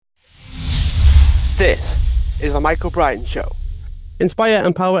This is the Michael Brian Show. Inspire,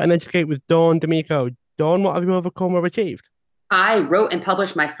 empower, and educate with DiMicco. Dawn, what have you overcome or achieved? I wrote and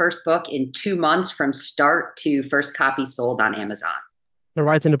published my first book in 2 months from start to first copy sold on Amazon. Now,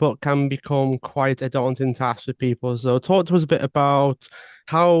 writing a book can become quite a daunting task for people. So talk to us a bit about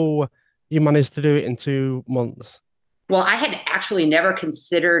how you managed to do it in 2 months. Well, I had actually never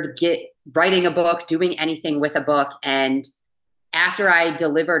considered writing a book, doing anything with a book. And after I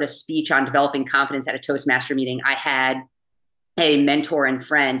delivered a speech on developing confidence at a Toastmaster meeting, I had a mentor and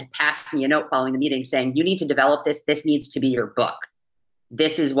friend pass me a note following the meeting saying, "You need to develop this. This needs to be your book.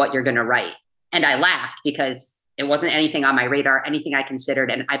 This is what you're going to write." And I laughed because it wasn't anything on my radar, anything I considered.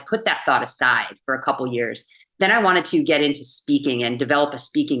 And I put that thought aside for a couple years. Then I wanted to get into speaking and develop a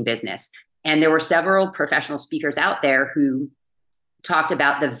speaking business. And there were several professional speakers out there who talked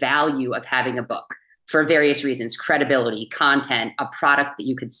about the value of having a book for various reasons: credibility, content, a product that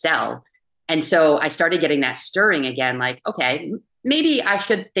you could sell. And so I started getting that stirring again, like, okay, maybe I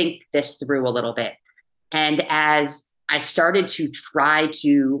should think this through a little bit. And as I started to try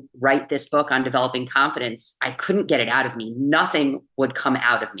to write this book on developing confidence, I couldn't get it out of me. Nothing would come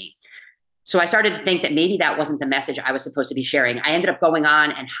out of me. So I started to think that maybe that wasn't the message I was supposed to be sharing. I ended up going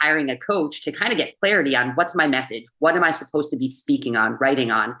on and hiring a coach to kind of get clarity on what's my message? What am I supposed to be speaking on,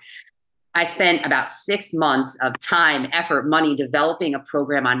 writing on? I spent about 6 months of time, effort, money developing a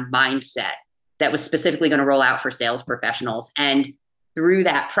program on mindset that was specifically going to roll out for sales professionals. And through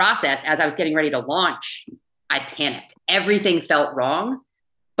that process, as I was getting ready to launch, I panicked. Everything felt wrong,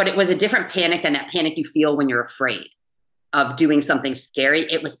 but it was a different panic than that panic you feel when you're afraid of doing something scary.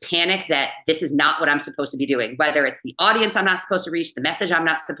 It was panic that this is not what I'm supposed to be doing, whether it's the audience I'm not supposed to reach, the message I'm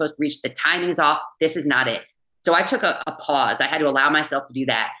not supposed to reach, the timing is off. This is not it. So I took a pause. I had to allow myself to do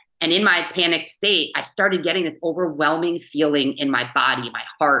that. And in my panicked state, I started getting this overwhelming feeling in my body, my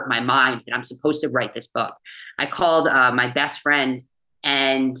heart, my mind, that I'm supposed to write this book. I called my best friend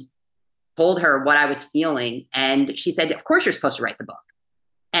and told her what I was feeling. And she said, "Of course you're supposed to write the book."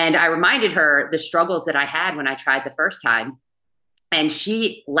 And I reminded her the struggles that I had when I tried the first time. And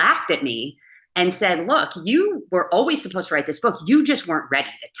she laughed at me and said, "Look, you were always supposed to write this book. You just weren't ready.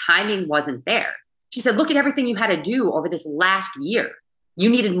 The timing wasn't there." She said, "Look at everything you had to do over this last year. You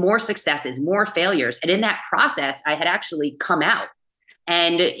needed more successes, more failures. And in that process, I had actually come out."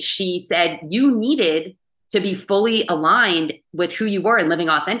 And she said, "You needed to be fully aligned with who you were and living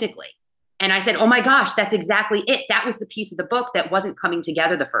authentically." And I said, "Oh my gosh, that's exactly it. That was the piece of the book that wasn't coming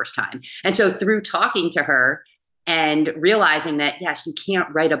together the first time." And so through talking to her and realizing that, yes, you can't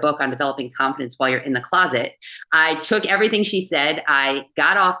write a book on developing confidence while you're in the closet, I took everything she said, I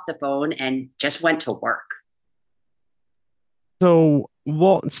got off the phone and just went to work. So,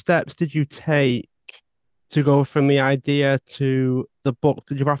 what steps did you take to go from the idea to the book?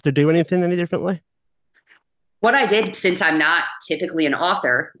 Did you have to do anything any differently? What I did, since I'm not typically an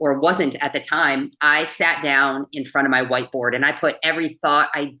author or wasn't at the time, I sat down in front of my whiteboard and I put every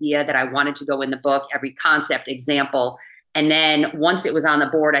thought, idea that I wanted to go in the book, every concept, example. And then once it was on the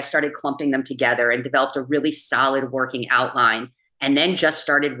board, I started clumping them together and developed a really solid working outline, and then just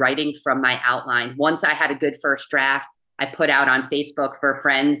started writing from my outline. Once I had a good first draft, I put out on Facebook for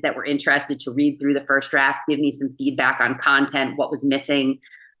friends that were interested to read through the first draft, give me some feedback on content, what was missing,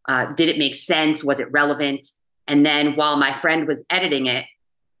 did it make sense, was it relevant? And then while my friend was editing it,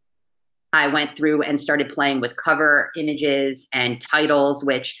 I went through and started playing with cover images and titles,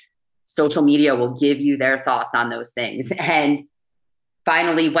 which social media will give you their thoughts on those things. And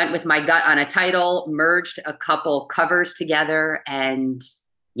finally went with my gut on a title, merged a couple covers together. And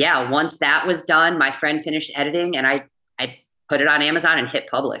yeah, once that was done, my friend finished editing and I put it on Amazon and hit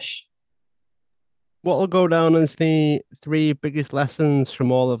publish. What will go down as the three biggest lessons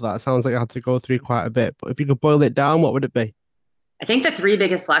from all of that? Sounds like I had to go through quite a bit, but if you could boil it down, what would it be? I think the three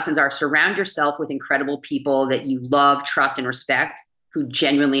biggest lessons are: surround yourself with incredible people that you love, trust, and respect, who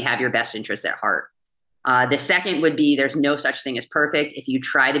genuinely have your best interests at heart. The second would be: there's no such thing as perfect. If you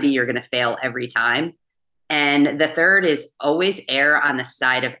try to be, you're going to fail every time. And the third is always err on the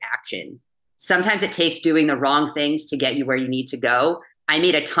side of action. Sometimes it takes doing the wrong things to get you where you need to go. I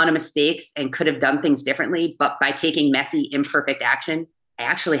made a ton of mistakes and could have done things differently, but by taking messy, imperfect action, I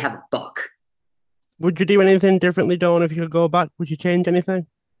actually have a book. Would you do anything differently, Dawn, if you could go back? Would you change anything?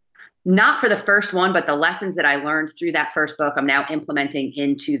 Not for the first one, but the lessons that I learned through that first book, I'm now implementing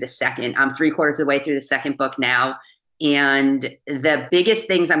into the second. I'm 3/4 of the way through the second book now. And the biggest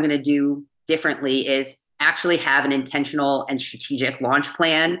things I'm going to do differently is actually have an intentional and strategic launch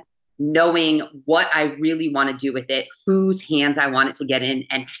plan, knowing what I really want to do with it, whose hands I want it to get in,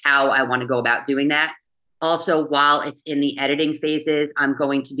 and how I want to go about doing that. Also, while it's in the editing phases, I'm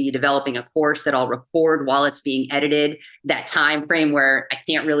going to be developing a course that I'll record while it's being edited. That time frame where I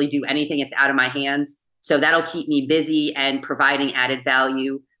can't really do anything, it's out of my hands. So that'll keep me busy and providing added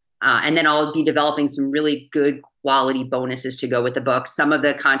value. And then I'll be developing some really good quality bonuses to go with the book. Some of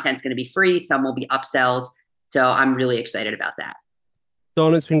the content's going to be free, some will be upsells. So I'm really excited about that.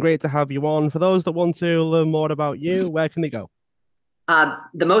 Dawn, it's been great to have you on. For those that want to learn more about you, where can they go?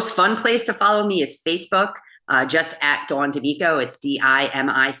 The most fun place to follow me is Facebook, just at Dawn DiMicco. It's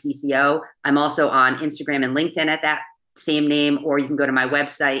DiMicco. I'm also on Instagram and LinkedIn at that same name, or you can go to my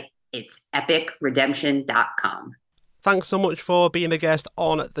website. It's epicredemption.com. Thanks so much for being a guest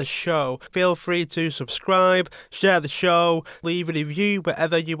on the show. Feel free to subscribe, share the show, leave a review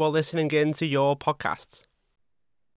wherever you are listening into your podcasts.